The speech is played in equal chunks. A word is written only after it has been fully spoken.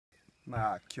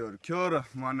Kia ora.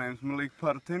 My name's Maliek,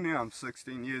 I'm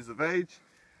 16 years of age.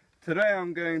 Today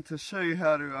I'm going to show you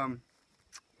how to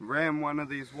ram one of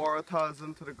these waratahs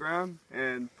into the ground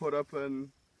and put up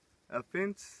a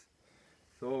fence.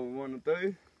 So what we want to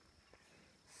do,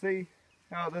 see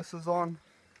how this is on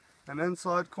an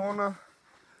inside corner.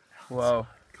 Well,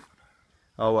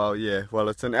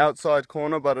 it's an outside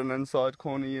corner but an inside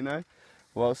corner, you know.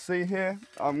 Well, see here,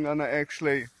 I'm going to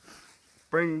actually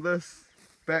bring this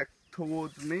back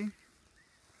towards me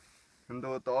and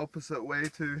do it the opposite way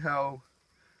to how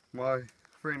my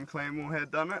friend Claymore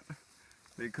had done it,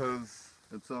 because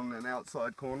it's on an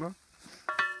outside corner.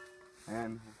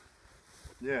 And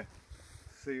yeah,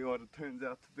 see what it turns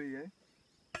out to be, eh?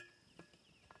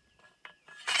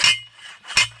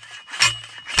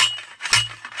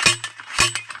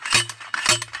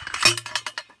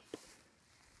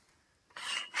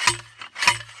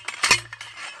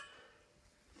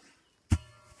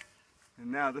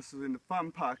 And now this is when the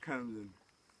fun part comes in.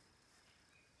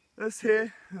 This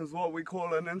here is what we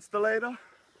call an installator.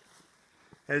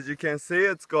 As you can see,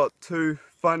 it's got two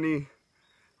funny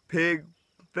peg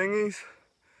thingies.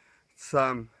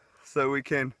 So we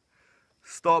can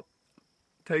stop,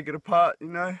 take it apart, you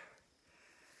know.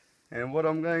 And what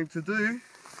I'm going to do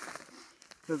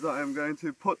is I am going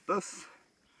to put this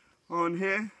on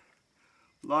here,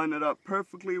 line it up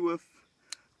perfectly with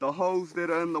the holes that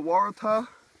are in the waratah,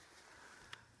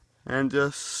 and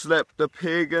just slap the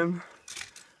peg in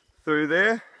through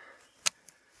there.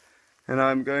 And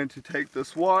I'm going to take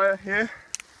this wire here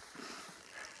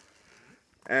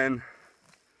and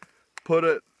put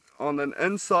it on the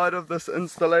inside of this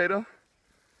installator,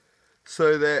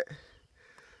 so that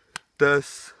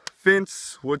this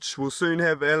fence, which will soon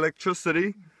have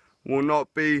electricity, will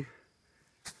not be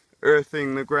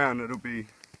earthing the ground. It'll be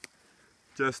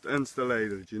just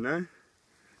insulated, you know.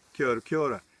 Kia ora, kia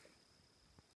ora.